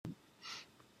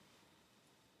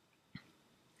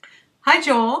Hi,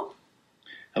 Joel.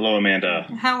 Hello, Amanda.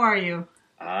 How are you?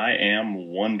 I am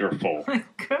wonderful.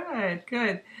 Good,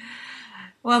 good.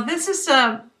 Well, this is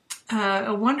a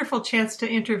wonderful chance to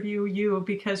interview you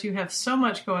because you have so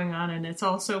much going on and it's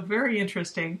also very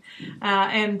interesting.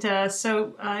 I'm going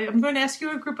to ask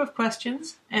you a group of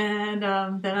questions, and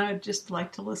then I'd just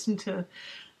like to listen to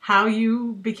how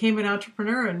you became an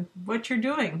entrepreneur and what you're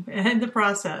doing and the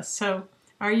process. So,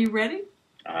 are you ready?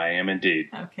 I am indeed.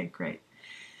 Okay, great.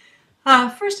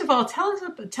 First of all,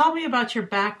 tell me about your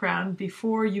background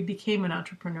before you became an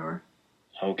entrepreneur.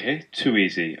 Okay, too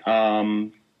easy.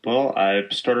 Well, I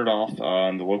started off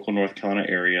in the local North Carolina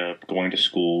area, going to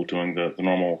school, doing the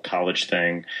normal college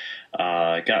thing.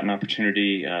 Got an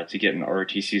opportunity to get an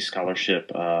ROTC scholarship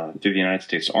through the United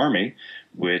States Army,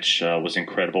 which was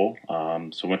incredible.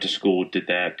 So went to school, did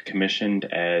that, commissioned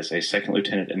as a second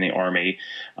lieutenant in the Army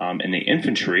in the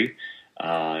infantry.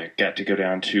 Got to go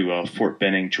down to Fort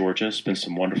Benning, Georgia, spend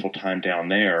some wonderful time down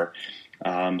there.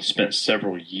 Spent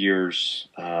several years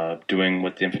doing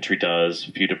what the infantry does,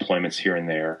 a few deployments here and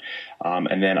there.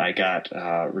 And then I got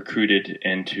recruited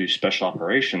into special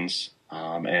operations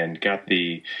and got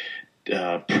the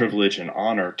privilege and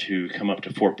honor to come up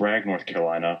to Fort Bragg, North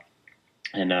Carolina,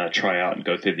 and try out and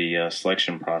go through the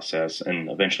selection process and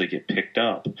eventually get picked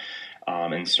up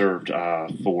and served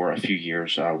for a few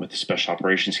years with the special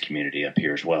operations community up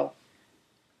here as well.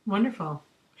 Wonderful.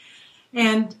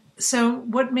 And so,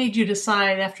 what made you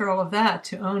decide after all of that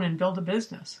to own and build a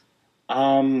business?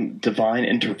 Divine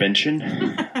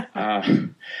intervention.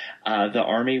 Uh, the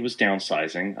Army was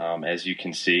downsizing, as you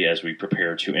can see, as we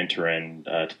prepare to enter in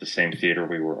to the same theater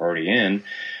we were already in.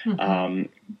 Hmm. Um,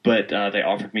 but they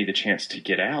offered me the chance to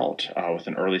get out with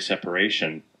an early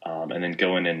separation and then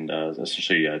go in and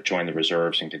essentially join the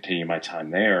reserves and continue my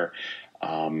time there,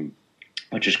 um,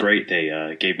 which is great.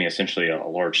 They gave me essentially a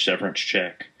large severance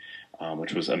check.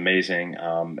 Which was amazing.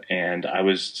 And I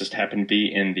was just happened to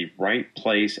be in the right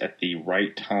place at the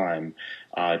right time,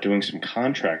 doing some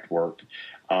contract work,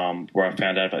 where I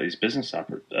found out about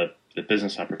the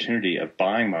business opportunity of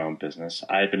buying my own business.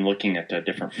 I had been looking at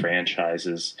different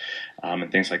franchises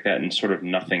and things like that, and sort of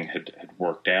nothing had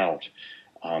worked out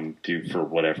due for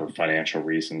whatever financial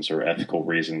reasons or ethical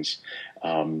reasons.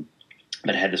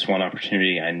 But I had this one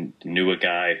opportunity. I knew a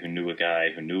guy who knew a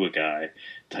guy who knew a guy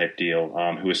type deal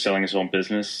who was selling his own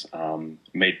business.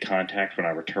 Made contact when I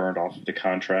returned off of the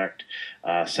contract,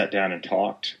 sat down and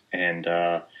talked, and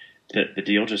the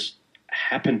deal just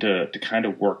happened to kind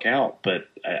of work out. But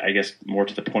I guess more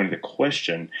to the point of the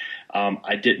question,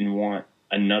 I didn't want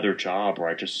another job where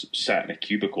I just sat in a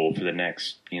cubicle for the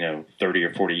next 30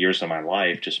 or 40 years of my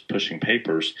life just pushing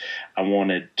papers. I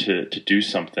wanted to do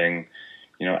something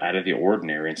out of the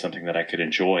ordinary and something that I could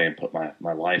enjoy and put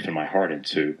my life and my heart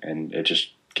into. And it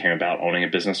just came about. Owning a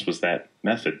business was that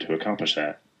method to accomplish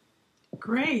that.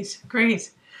 Great,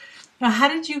 great. Now, how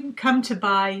did you come to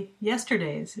buy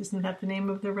Yesterday's? Isn't that the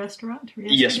name of the restaurant? Or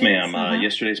Yes, Yesterday's? ma'am. Uh-huh.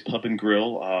 Yesterday's Pub and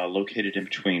Grill, located in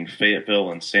between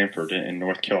Fayetteville and Sanford in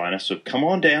North Carolina. So come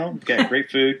on down. We've got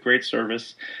great food, great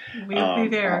service. We'll be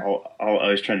there. I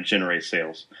was trying to generate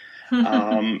sales.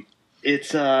 Um,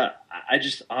 it's I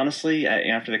just honestly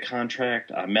after the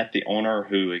contract, I met the owner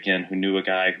who knew a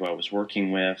guy who I was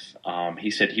working with.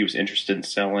 He said he was interested in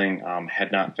selling,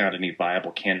 had not found any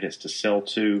viable candidates to sell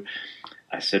to.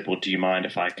 I said, "Well, do you mind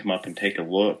if I come up and take a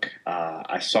look?"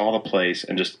 I saw the place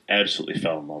and just absolutely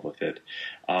fell in love with it.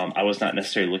 I was not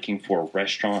necessarily looking for a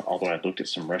restaurant, although I looked at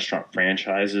some restaurant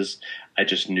franchises. I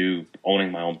just knew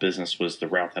owning my own business was the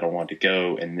route that I wanted to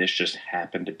go, and this just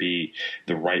happened to be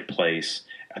the right place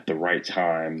at the right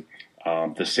time.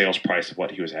 The sales price of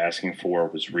what he was asking for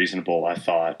was reasonable, I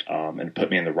thought, and put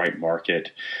me in the right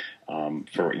market.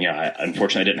 Unfortunately,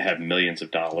 I didn't have millions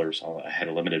of dollars. I had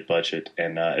a limited budget,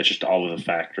 and it's just all of the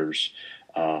factors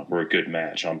were a good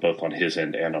match on both on his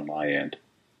end and on my end.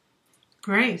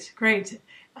 Great, great.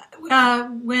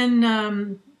 When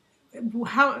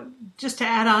how just to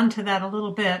add on to that a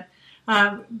little bit,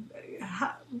 uh,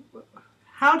 how,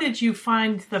 how did you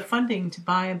find the funding to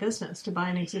buy a business, to buy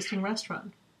an existing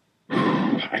restaurant?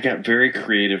 I got very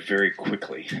creative very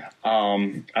quickly.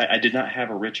 I did not have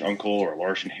a rich uncle or a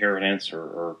large inheritance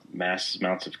or mass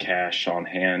amounts of cash on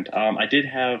hand. I did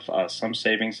have some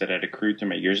savings that had accrued through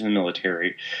my years in the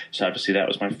military, so obviously that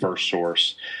was my first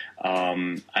source.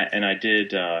 I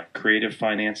did creative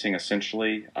financing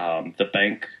essentially. The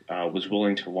bank was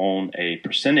willing to loan a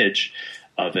percentage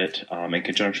of it in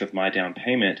conjunction with my down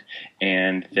payment,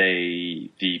 and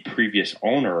the previous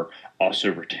owner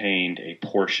also retained a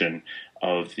portion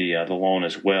of the loan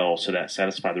as well. So that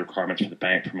satisfied the requirements for the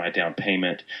bank for my down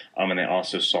payment. And they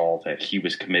also saw that he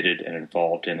was committed and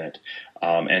involved in it.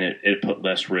 And it put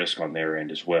less risk on their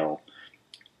end as well.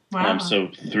 Wow. So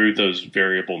through those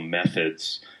variable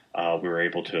methods, we were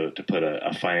able to put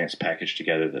a finance package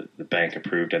together that the bank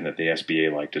approved and that the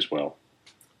SBA liked as well.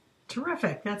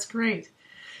 Terrific. That's great.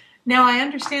 Now, I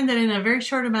understand that in a very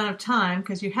short amount of time,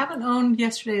 because you haven't owned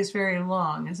Yesterday's very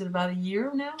long. Is it about a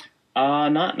year now?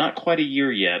 Not quite a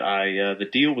year yet. The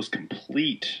deal was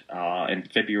complete in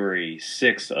February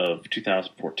 6th of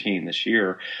 2014 this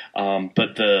year,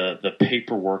 but the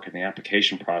paperwork and the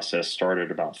application process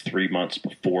started about 3 months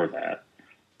before that.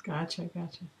 Gotcha.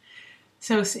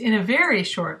 So in a very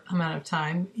short amount of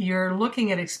time, you're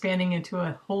looking at expanding into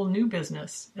a whole new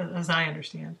business, as I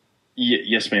understand.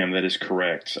 Yes, ma'am, that is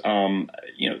correct.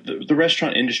 The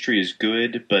restaurant industry is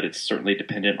good, but it's certainly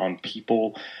dependent on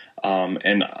people.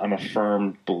 And I'm a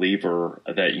firm believer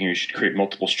that you should create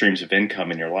multiple streams of income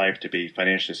in your life to be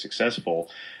financially successful.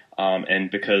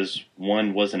 And because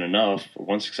one wasn't enough,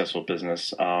 one successful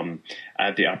business, I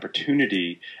had the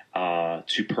opportunity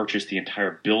to purchase the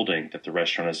entire building that the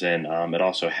restaurant is in. It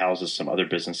also houses some other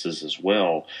businesses as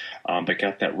well, but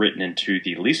got that written into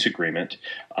the lease agreement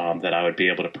that I would be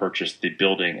able to purchase the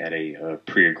building at a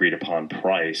pre-agreed upon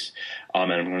price.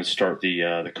 And I'm going to start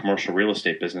the commercial real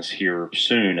estate business here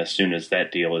soon as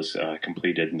that deal is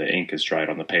completed and the ink is dried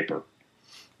on the paper.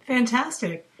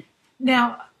 Fantastic.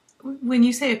 Now, when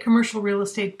you say a commercial real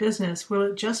estate business, will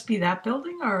it just be that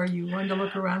building, or are you going to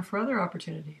look around for other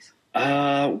opportunities?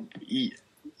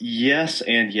 Yes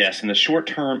and yes. In the short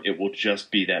term, it will just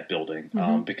be that building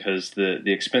because the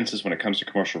expenses when it comes to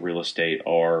commercial real estate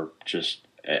are just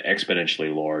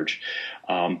exponentially large,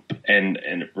 and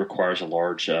it requires a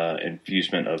large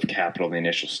infusement of capital in the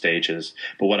initial stages.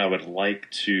 But what I would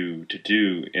like to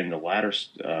do in the latter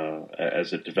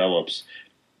as it develops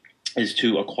is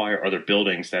to acquire other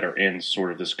buildings that are in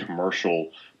sort of this commercial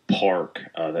park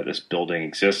that this building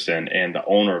exists in, and the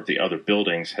owner of the other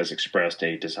buildings has expressed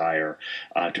a desire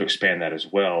to expand that as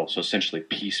well. So essentially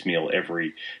piecemeal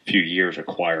every few years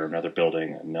acquire another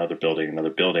building.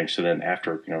 So then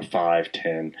after 5,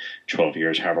 10, 12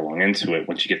 years, however long into it,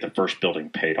 once you get the first building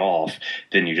paid off,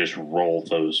 then you just roll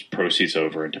those proceeds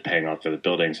over into paying off the other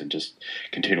buildings and just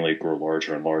continually grow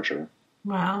larger and larger.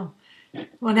 Wow.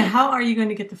 Well, now how are you going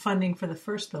to get the funding for the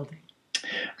first building?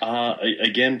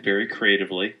 Again, very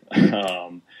creatively.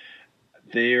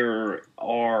 There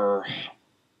are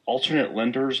alternate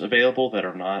lenders available that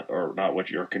are not what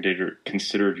you're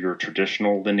considered your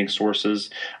traditional lending sources.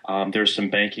 There's some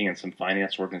banking and some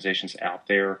finance organizations out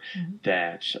there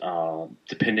that,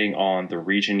 depending on the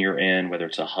region you're in, whether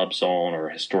it's a hub zone or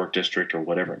a historic district or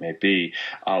whatever it may be,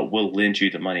 will lend you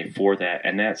the money for that,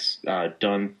 and that's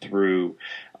done through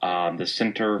the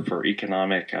Center for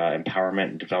Economic Empowerment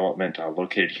and Development,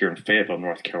 located here in Fayetteville,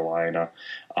 North Carolina,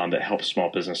 that helps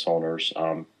small business owners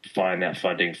find that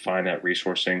funding, find that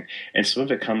resourcing, and some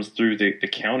of it comes through the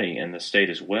county and the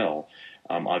state as well.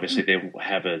 Obviously, they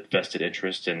have a vested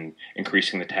interest in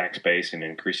increasing the tax base and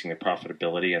increasing the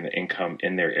profitability and the income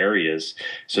in their areas,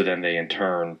 so then they in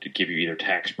turn give you either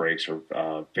tax breaks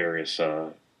or various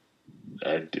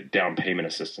down payment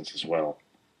assistance as well.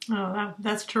 Oh,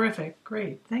 that's terrific.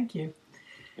 Great. Thank you.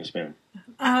 Yes, ma'am.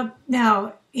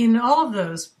 Now, in all of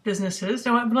those businesses,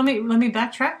 so let me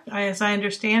backtrack. As I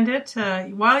understand it,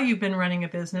 while you've been running a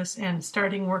business and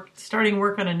starting work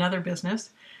on another business,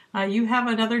 you have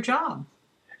another job.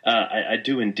 I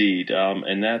do indeed,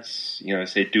 and that's I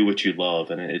say do what you love,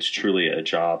 and it's truly a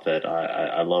job that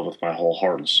I love with my whole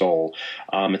heart and soul.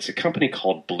 It's a company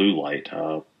called Blue Light.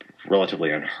 Relatively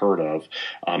unheard of.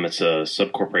 It's a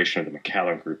subcorporation of the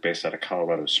McAllen Group based out of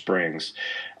Colorado Springs.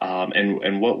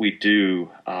 And what we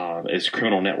do is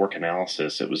criminal network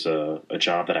analysis. It was a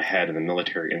job that I had in the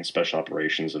military in special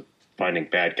operations of finding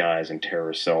bad guys and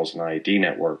terrorist cells and IED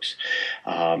networks.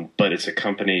 But it's a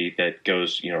company that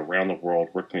goes around the world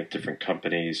working with different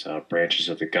companies, branches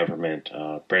of the government,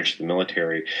 branches of the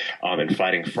military, and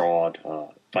fighting fraud,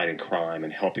 fighting crime,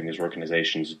 and helping these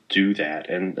organizations do that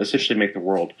and essentially make the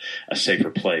world a safer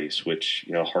place, which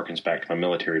harkens back to my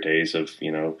military days of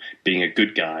being a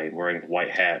good guy and wearing the white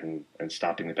hat and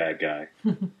stopping the bad guy.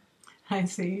 I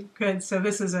see. Good. So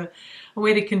this is a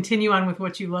way to continue on with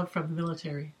what you love from the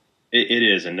military. It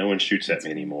is, and no one shoots at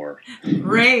me anymore.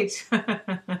 Great.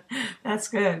 That's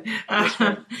good.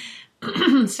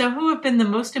 So who have been the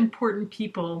most important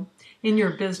people in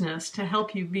your business to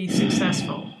help you be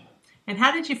successful? And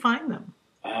how did you find them?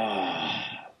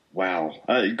 Wow.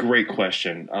 Great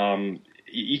question.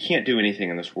 You can't do anything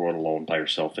in this world alone by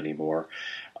yourself anymore.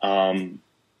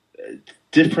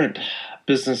 Different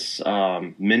business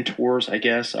mentors, I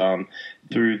guess,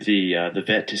 through the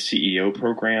Vet to CEO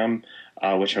program,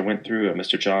 which I went through.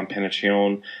 Mr. John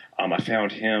Panaccione. I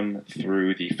found him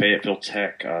through the Fayetteville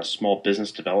Tech Small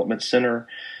Business Development Center.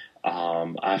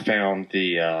 I found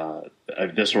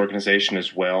this organization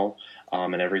as well,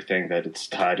 and everything that it's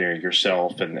tied to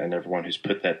yourself and everyone who's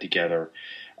put that together.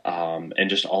 And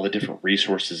just all the different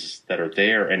resources that are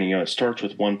there. And, it starts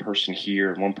with one person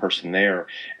here and one person there.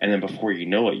 And then before you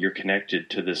know it, you're connected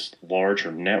to this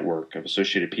larger network of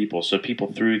associated people. So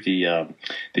people through the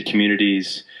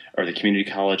communities or the community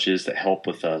colleges that help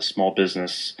with small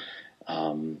business,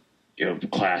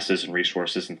 classes and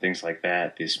resources and things like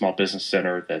that. The Small Business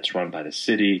Center that's run by the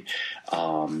city,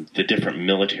 the different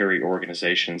military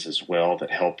organizations as well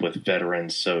that help with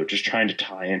veterans. So just trying to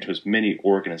tie into as many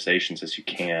organizations as you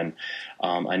can.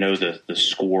 I know the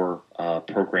SCORE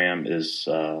program is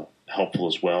helpful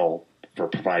as well for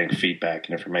providing feedback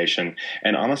and information.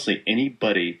 And honestly,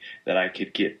 anybody that I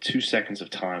could get 2 seconds of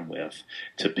time with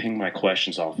to ping my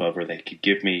questions off of, or they could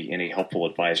give me any helpful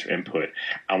advice or input,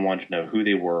 I wanted to know who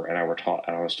they were, and I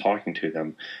was talking to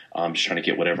them, just trying to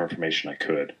get whatever information I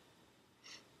could.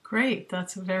 Great.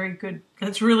 That's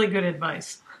really good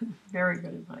advice. Very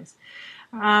good advice.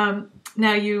 Now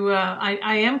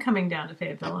I am coming down to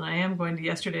Fayetteville, and I am going to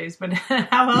yesterday's, but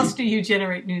how else do you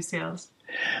generate new sales?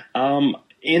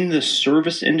 In the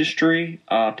service industry,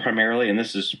 primarily, and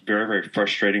this is very, very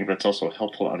frustrating, but it's also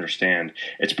helpful to understand,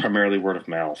 it's primarily word of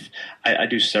mouth. I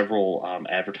do several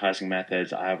advertising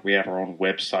methods. We have our own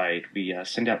website. We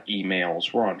send out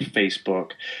emails. We're on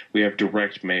Facebook. We have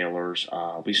direct mailers.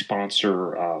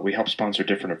 We help sponsor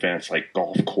different events like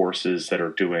golf courses that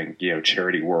are doing,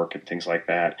 charity work and things like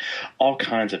that. All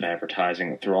kinds of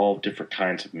advertising through all different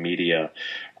kinds of media.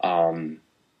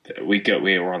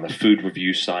 We're on the food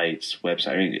review sites,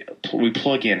 website. I mean, we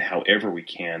plug in however we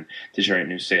can to generate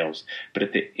new sales. But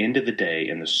at the end of the day,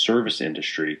 in the service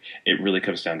industry, it really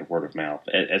comes down to word of mouth.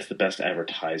 It's the best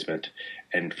advertisement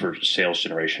and for sales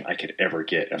generation I could ever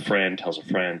get. A friend tells a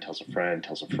friend, tells a friend,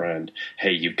 tells a friend,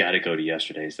 hey, you've got to go to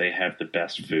yesterday's. They have the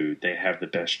best food. They have the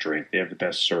best drink. They have the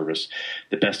best service,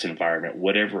 the best environment,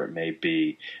 whatever it may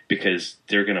be, because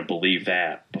they're going to believe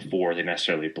that before they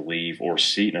necessarily believe or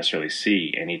see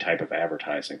any type of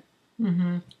advertising.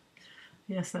 Mm-hmm.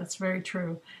 Yes, that's very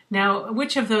true. Now,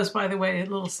 which of those, by the way, a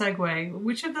little segue,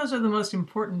 which of those are the most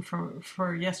important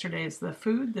for yesterday's? The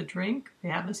food, the drink, the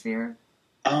atmosphere?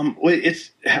 Well, it's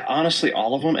honestly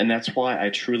all of them, and that's why I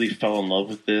truly fell in love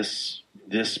with this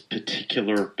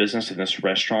particular business and this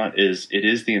restaurant.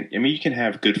 You can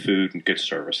have good food and good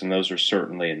service, and those are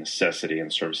certainly a necessity in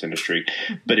the service industry,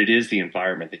 but it is the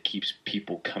environment that keeps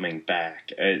people coming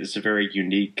back. It's a very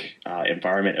unique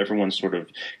environment. Everyone sort of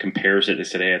compares it. They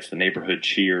said, hey, it's the neighborhood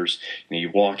Cheers.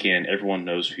 You walk in, everyone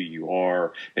knows who you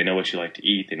are. They know what you like to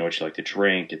eat. They know what you like to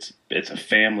drink. It's a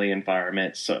family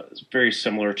environment. So it's very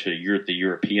similar to the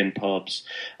European pubs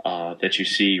that you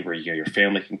see where your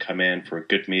family can come in for a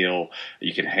good meal.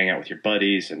 You can hang out with your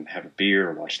buddies and have a beer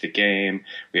or watch the game.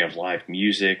 We have live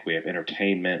music. We have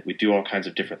entertainment. We do all kinds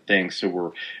of different things.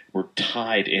 So we're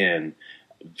tied in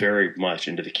very much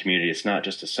into the community. It's not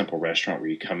just a simple restaurant where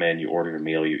you come in, you order your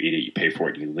meal, you eat it, you pay for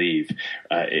it, and you leave.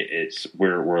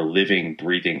 We're a living,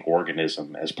 breathing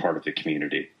organism as part of the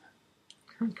community.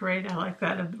 Great. I like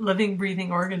that. A living,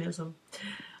 breathing organism.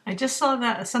 I just saw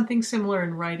that something similar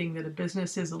in writing, that a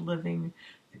business is a living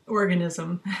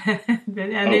organism,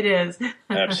 and it is.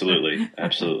 Absolutely.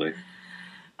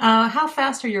 How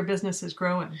fast are your businesses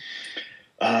growing?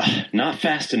 Not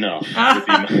fast enough would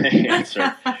be my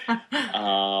answer.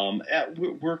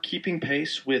 We're keeping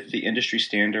pace with the industry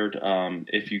standard.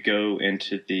 If you go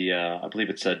into I believe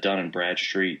it's Dun &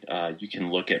 Bradstreet, you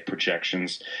can look at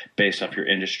projections based off your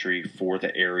industry for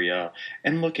the area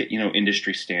and look at,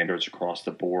 industry standards across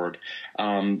the board.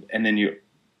 And then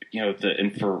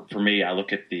for me, I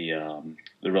look at the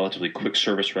relatively quick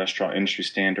service restaurant industry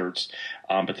standards,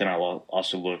 but then I'll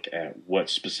also look at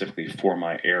what's specifically for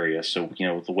my area. So,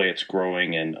 the way it's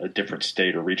growing in a different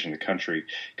state or region of the country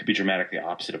could be dramatically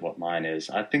opposite of what mine is.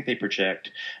 I think they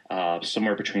project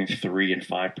somewhere between 3 and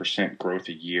 5% growth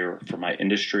a year for my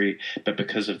industry, but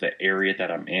because of the area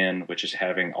that I'm in, which is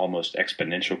having almost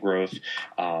exponential growth,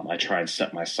 I try and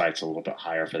set my sights a little bit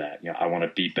higher for that. I want to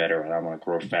be better, and I want to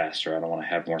grow faster. I don't want to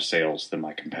have more sales than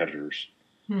my competitors.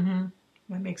 Mm-hmm.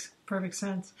 That makes perfect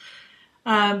sense.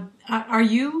 Are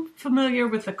you familiar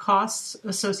with the costs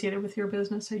associated with your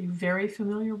business? Are you very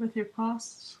familiar with your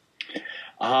costs?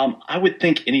 I would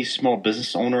think any small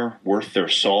business owner worth their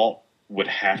salt would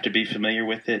have to be familiar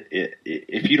with it.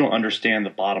 If you don't understand the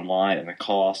bottom line and the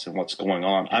costs and what's going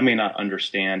on, I may not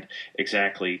understand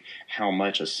exactly how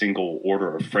much a single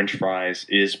order of French fries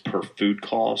is per food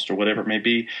cost or whatever it may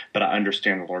be, but I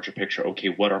understand the larger picture. Okay,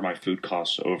 what are my food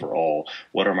costs overall?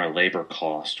 What are my labor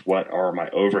costs? What are my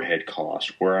overhead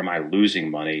costs? Where am I losing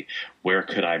money? Where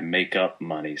could I make up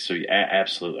money? So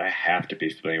absolutely, I have to be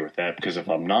familiar with that, because if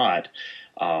I'm not,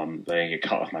 then I get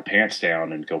caught with my pants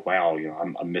down and go, wow,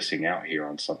 I'm missing out here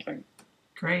on something.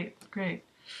 Great, great.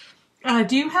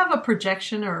 Do you have a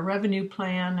projection or a revenue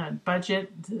plan, a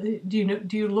budget? Do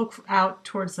you look out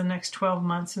towards the next 12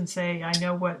 months and say, I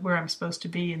know where I'm supposed to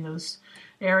be in those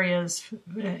areas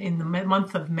in the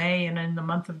month of May and in the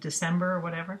month of December or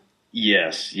whatever?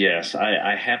 Yes.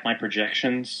 I have my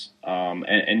projections,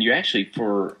 and you actually,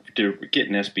 to get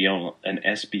an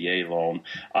SBA loan,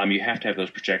 you have to have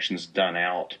those projections done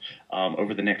out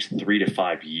over the next 3 to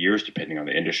 5 years, depending on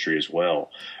the industry as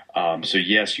well. So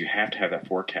yes, you have to have that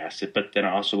forecasted, but then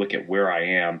I also look at where I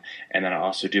am, and then I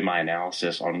also do my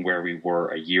analysis on where we were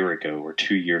a year ago or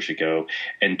 2 years ago,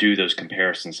 and do those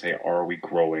comparisons. Say, are we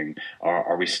growing?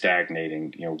 Are we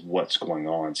stagnating? What's going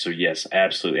on? So yes,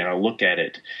 absolutely. And I look at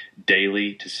it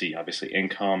daily to see, obviously,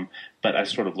 income, but I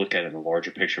sort of look at it in a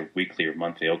larger picture, weekly or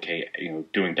monthly. Okay,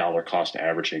 doing dollar cost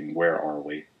averaging, where are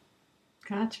we?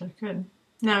 Gotcha. Good.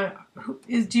 Now,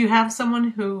 do you have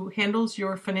someone who handles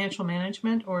your financial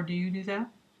management, or do you do that?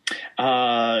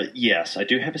 Yes, I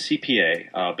do have a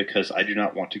CPA because I do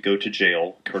not want to go to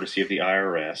jail, courtesy of the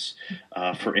IRS,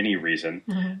 for any reason.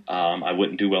 Mm-hmm. I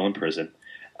wouldn't do well in prison.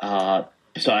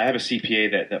 So I have a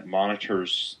CPA that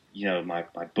monitors, my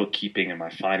bookkeeping and my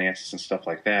finances and stuff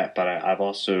like that. But I've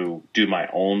also do my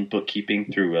own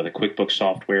bookkeeping through the QuickBooks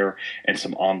software and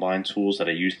some online tools that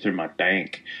I use through my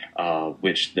bank,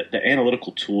 which the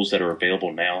analytical tools that are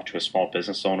available now to a small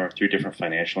business owner through different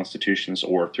financial institutions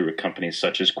or through a company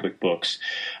such as QuickBooks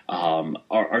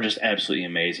are just absolutely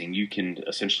amazing. You can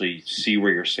essentially see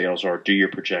where your sales are, do your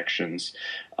projections,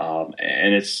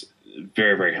 and it's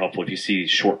very, very helpful if you see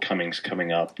shortcomings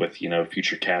coming up with,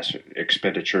 future cash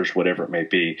expenditures, whatever it may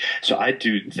be. So I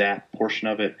do that portion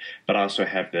of it, but I also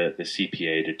have the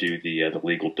CPA to do the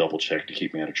legal double check to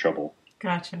keep me out of trouble.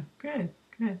 Gotcha. Good,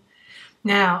 good.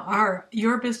 Now,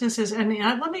 your businesses, and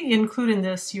let me include in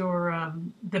this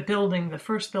the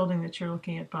first building that you're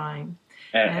looking at buying.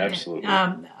 Absolutely.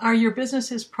 Are your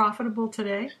businesses profitable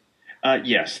today?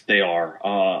 Yes, they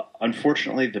are.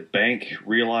 Unfortunately, the bank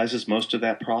realizes most of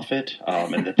that profit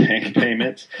and the bank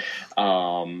payments.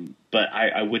 But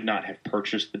I would not have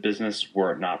purchased the business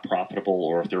were it not profitable,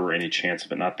 or if there were any chance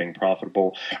of it not being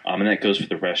profitable. And that goes for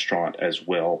the restaurant as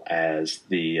well as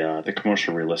the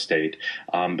commercial real estate.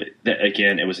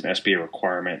 Again, it was an SBA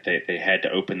requirement. They had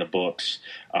to open the books.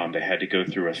 They had to go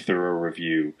through a thorough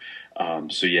review.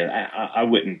 So yeah, I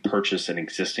wouldn't purchase an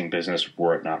existing business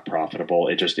were it not profitable.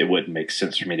 It wouldn't make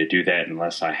sense for me to do that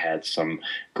unless I had some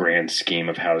grand scheme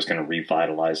of how I was going to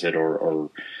revitalize it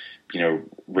or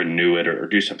renew it or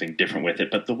do something different with it.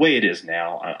 But the way it is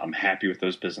now, I'm happy with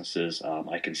those businesses.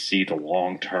 I can see the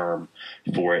long term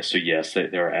for it. So yes,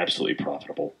 they're absolutely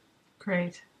profitable.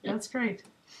 Great. That's great.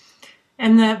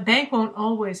 And the bank won't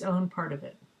always own part of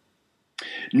it.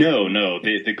 No.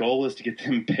 The goal is to get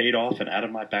them paid off and out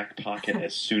of my back pocket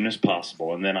as soon as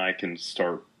possible, and then I can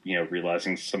start,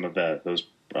 realizing some of those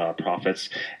profits,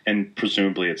 and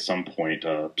presumably at some point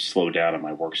slow down on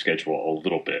my work schedule a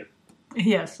little bit.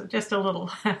 Yes, just a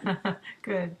little.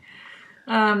 Good.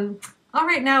 All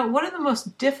right. Now, what are the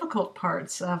most difficult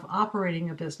parts of operating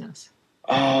a business?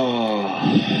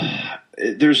 Oh,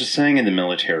 there's a saying in the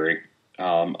military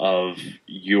of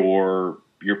your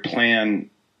plan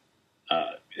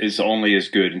is only as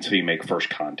good until you make first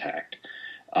contact.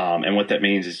 And what that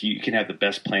means is you can have the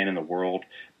best plan in the world,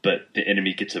 but the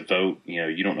enemy gets a vote.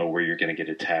 You don't know where you're going to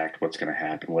get attacked, what's going to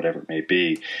happen, whatever it may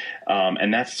be.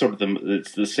 And that's sort of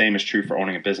it's the same is true for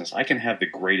owning a business. I can have the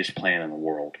greatest plan in the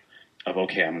world of,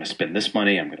 okay, I'm going to spend this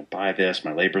money, I'm going to buy this,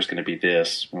 my labor is going to be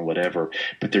this, or whatever.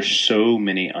 But there's so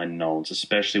many unknowns,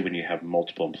 especially when you have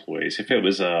multiple employees. If it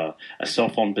was a cell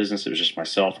phone business, it was just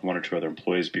myself and one or two other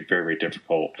employees, it'd be very, very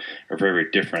difficult or very, very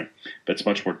different. But it's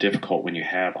much more difficult when you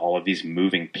have all of these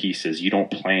moving pieces. You don't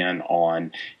plan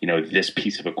on, this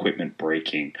piece of equipment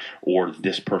breaking, or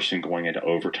this person going into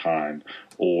overtime,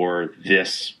 or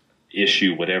this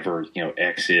issue, whatever,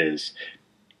 X is.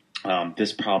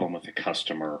 This problem with the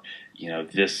customer,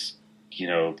 this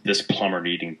plumber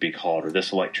needing to be called, or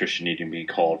this electrician needing to be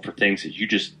called for things that you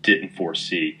just didn't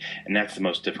foresee. And that's the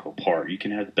most difficult part. You can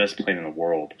have the best plan in the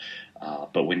world,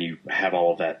 but when you have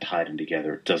all of that tied in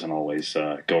together, it doesn't always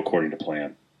go according to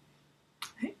plan.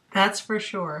 That's for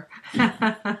sure.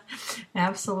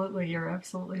 Absolutely. You're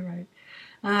absolutely right.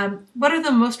 What are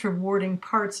the most rewarding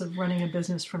parts of running a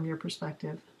business from your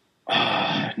perspective?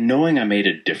 Knowing I made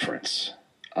a difference.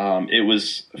 It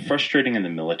was frustrating in the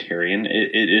military, and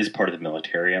it is part of the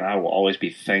military, and I will always be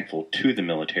thankful to the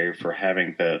military for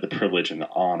having the privilege and the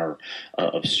honor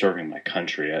of serving my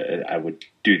country. I would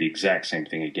do the exact same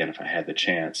thing again if I had the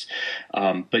chance.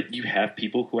 But you have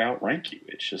people who outrank you.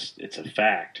 It's a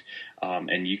fact.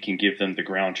 And you can give them the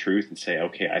ground truth and say,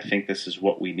 okay, I think this is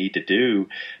what we need to do.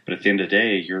 But at the end of the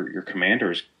day, your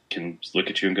commanders can look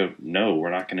at you and go, no,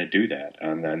 we're not going to do that.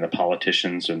 And the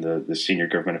politicians and the senior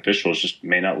government officials just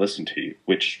may not listen to you,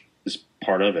 which is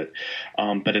part of it.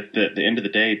 But at the end of the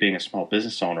day, being a small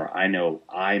business owner, I know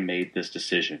I made this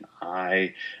decision.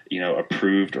 I,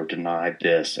 approved or denied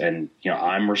this, and,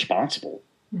 I'm responsible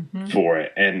for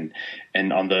it. And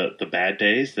on the bad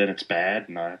days, then it's bad,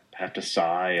 and I have to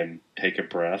sigh and take a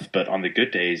breath. But on the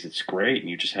good days, it's great, and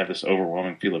you just have this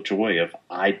overwhelming feel of joy of,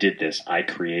 I did this, I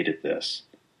created this.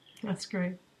 That's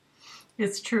great.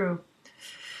 It's true.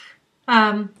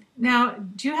 Now,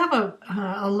 do you have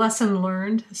a lesson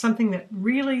learned, something that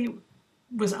really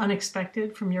was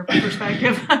unexpected from your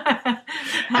perspective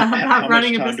about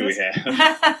running a business? How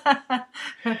much time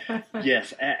do we have?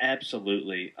 Yes,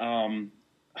 absolutely.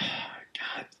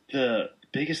 God, the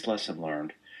biggest lesson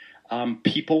learned,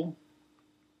 people.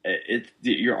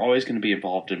 You're always going to be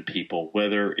involved in people,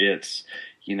 whether it's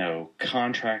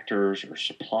contractors or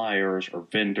suppliers or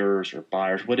vendors or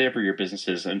buyers, whatever your business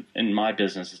is. And in my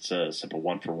business, it's a simple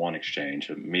one-for-one exchange,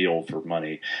 a meal for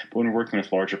money. But when you're working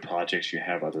with larger projects, you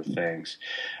have other things.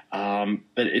 But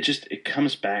it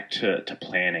comes back to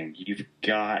planning. You've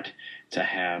got to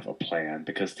have a plan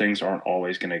because things aren't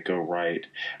always going to go right.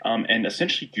 And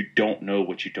essentially, you don't know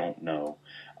what you don't know.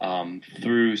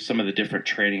 Through some of the different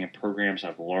training and programs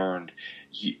I've learned,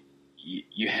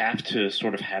 you have to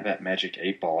sort of have that magic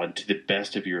 8-ball, and to the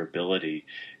best of your ability,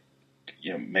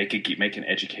 make an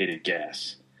educated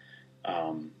guess,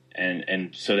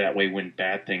 and so that way when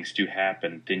bad things do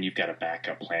happen, then you've got a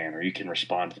backup plan, or you can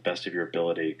respond to the best of your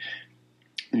ability.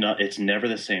 It's never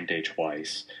the same day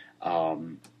twice,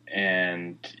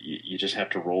 and you just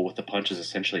have to roll with the punches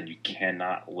essentially, and you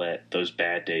cannot let those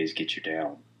bad days get you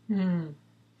down.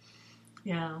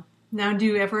 Yeah. Now, do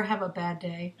you ever have a bad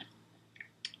day?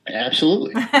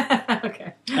 Absolutely.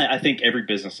 Okay. I think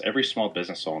every small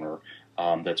business owner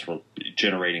that's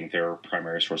generating their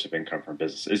primary source of income from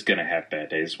business is going to have bad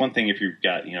days. It's one thing if you've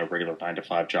got a regular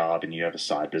 9-to-5 job and you have a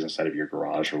side business out of your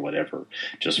garage or whatever,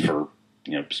 just for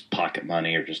pocket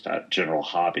money or just a general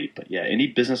hobby. But yeah, any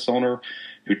business owner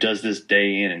who does this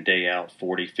day in and day out,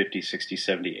 40, 50, 60,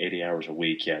 70, 80 hours a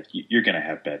week, yeah, you're going to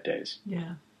have bad days.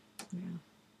 Yeah.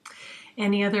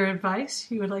 Any other advice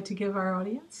you would like to give our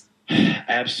audience?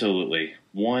 Absolutely.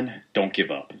 One, don't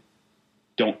give up.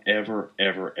 Don't ever,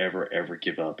 ever, ever, ever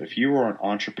give up. If you are an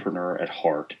entrepreneur at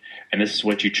heart, and this is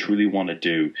what you truly want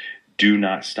to do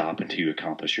not stop until you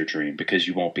accomplish your dream, because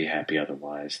you won't be happy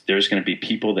otherwise. There's going to be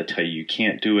people that tell you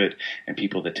can't do it and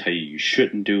people that tell you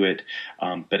shouldn't do it.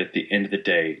 But at the end of the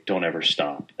day, don't ever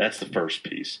stop. That's the first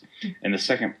piece. And the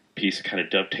second piece that kind of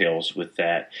dovetails with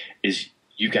that is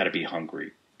you've got to be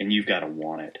hungry. And you've got to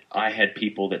want it. I had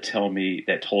people that told me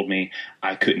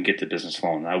I couldn't get the business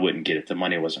loan. I wouldn't get it. The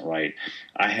money wasn't right.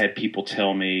 I had people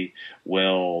tell me,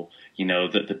 well,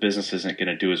 that the business isn't going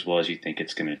to do as well as you think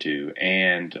it's going to do.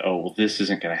 And, this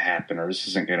isn't going to happen, or this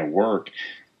isn't going to work.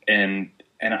 And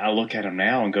I look at them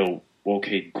now and go, well,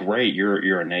 okay, great.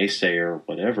 You're a naysayer,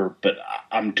 whatever, but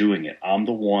I'm doing it. I'm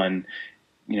the one,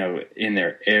 in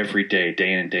there every day,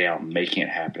 day in and day out, making it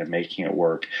happen and making it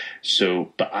work.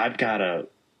 So, but I've got to,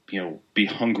 be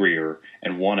hungrier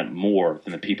and want it more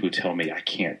than the people who tell me I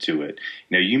can't do it.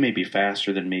 You may be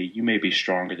faster than me. You may be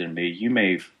stronger than me. You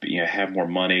may, have more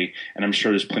money. And I'm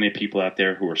sure there's plenty of people out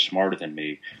there who are smarter than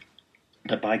me.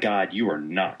 But by God, you are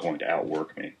not going to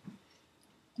outwork me.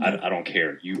 I don't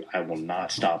care. I will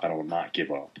not stop. I will not give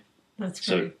up. That's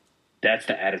great. So that's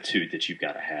the attitude that you've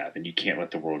got to have. And you can't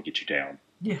let the world get you down.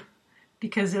 Yeah.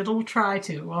 Because it'll try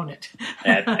to, won't it?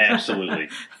 Absolutely.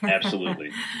 Absolutely.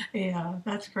 Yeah,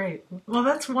 that's great. Well,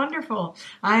 that's wonderful.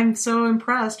 I'm so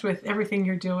impressed with everything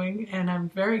you're doing, and I'm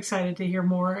very excited to hear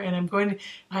more. And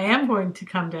I am going to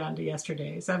come down to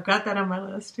Yesterday's. I've got that on my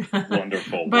list.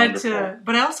 Wonderful. But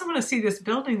I also want to see this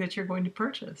building that you're going to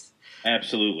purchase.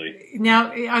 Absolutely.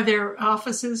 Now, are there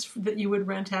offices that you would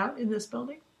rent out in this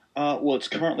building? Well, it's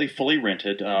currently fully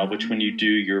rented, which when you do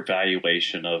your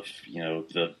valuation of,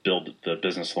 the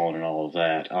business loan and all of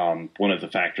that, one of the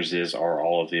factors is are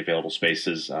all of the available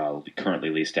spaces currently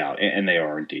leased out, and they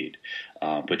are indeed,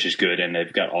 which is good, and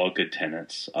they've got all good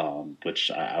tenants,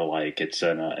 which I like. It's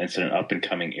an up and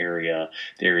coming area.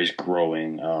 The area is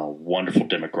growing, wonderful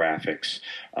demographics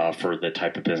for the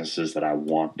type of businesses that I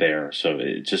want there. So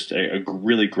it's just a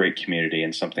really great community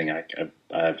and something I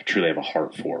truly have a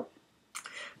heart for.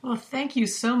 Well, thank you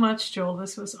so much, Joel.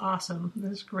 This was awesome. This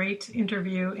was a great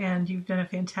interview, and you've done a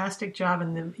fantastic job,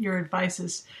 and your advice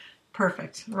is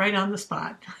perfect, right on the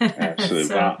spot. Absolutely.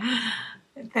 So, Wow.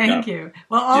 thank No. you.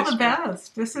 Well, all Yes, the ma'am.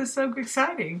 best. This is so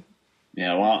exciting.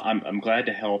 Yeah, well, I'm glad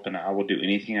to help, and I will do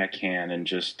anything I can, and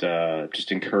just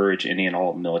encourage any and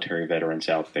all military veterans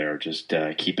out there. Just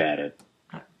keep at it.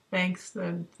 Thanks.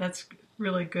 That's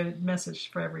really good message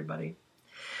for everybody.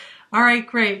 All right,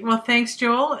 great. Well, thanks,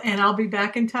 Joel, and I'll be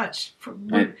back in touch. Still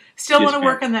want Yes, to ma'am.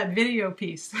 work on that video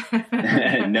piece.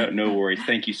 No, no worries.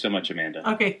 Thank you so much, Amanda.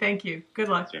 Okay, thank you. Good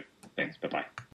luck. Thanks. Bye bye.